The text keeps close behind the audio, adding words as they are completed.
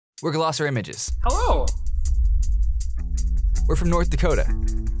We're Glosser Images. Hello. We're from North Dakota.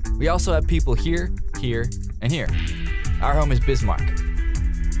 We also have people here, here, and here. Our home is Bismarck.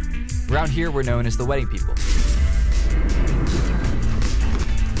 Around here, we're known as the Wedding People.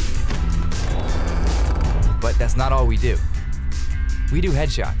 But that's not all we do. We do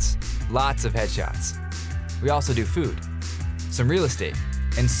headshots, lots of headshots. We also do food, some real estate,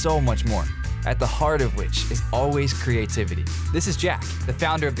 and so much more, at the heart of which is always creativity. This is Jack, the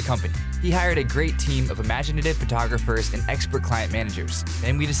founder of the company. He hired a great team of imaginative photographers and expert client managers.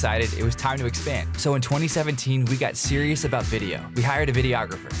 Then we decided it was time to expand. So in 2017, we got serious about video. We hired a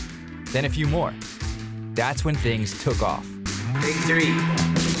videographer, then a few more. That's when things took off. Take 3.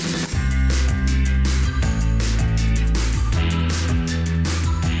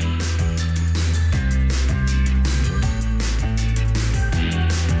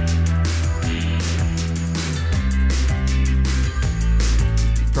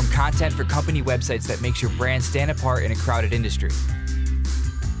 Content for company websites that makes your brand stand apart in a crowded industry,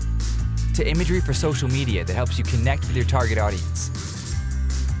 to imagery for social media that helps you connect with your target audience.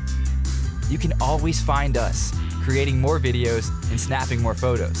 You can always find us creating more videos and snapping more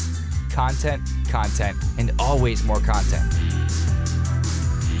photos. Content, content, and always more content.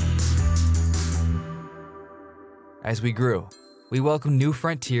 As we grew, we welcomed new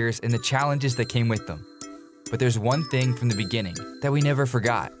frontiers and the challenges that came with them. But there's one thing from the beginning that we never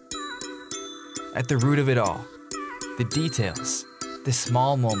forgot. At the root of it all, the details, the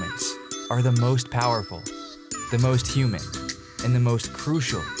small moments, are the most powerful, the most human, and the most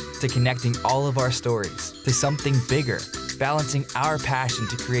crucial to connecting all of our stories to something bigger, balancing our passion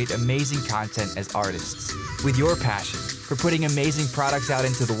to create amazing content as artists with your passion for putting amazing products out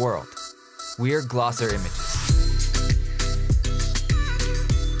into the world. We're Glosser Images.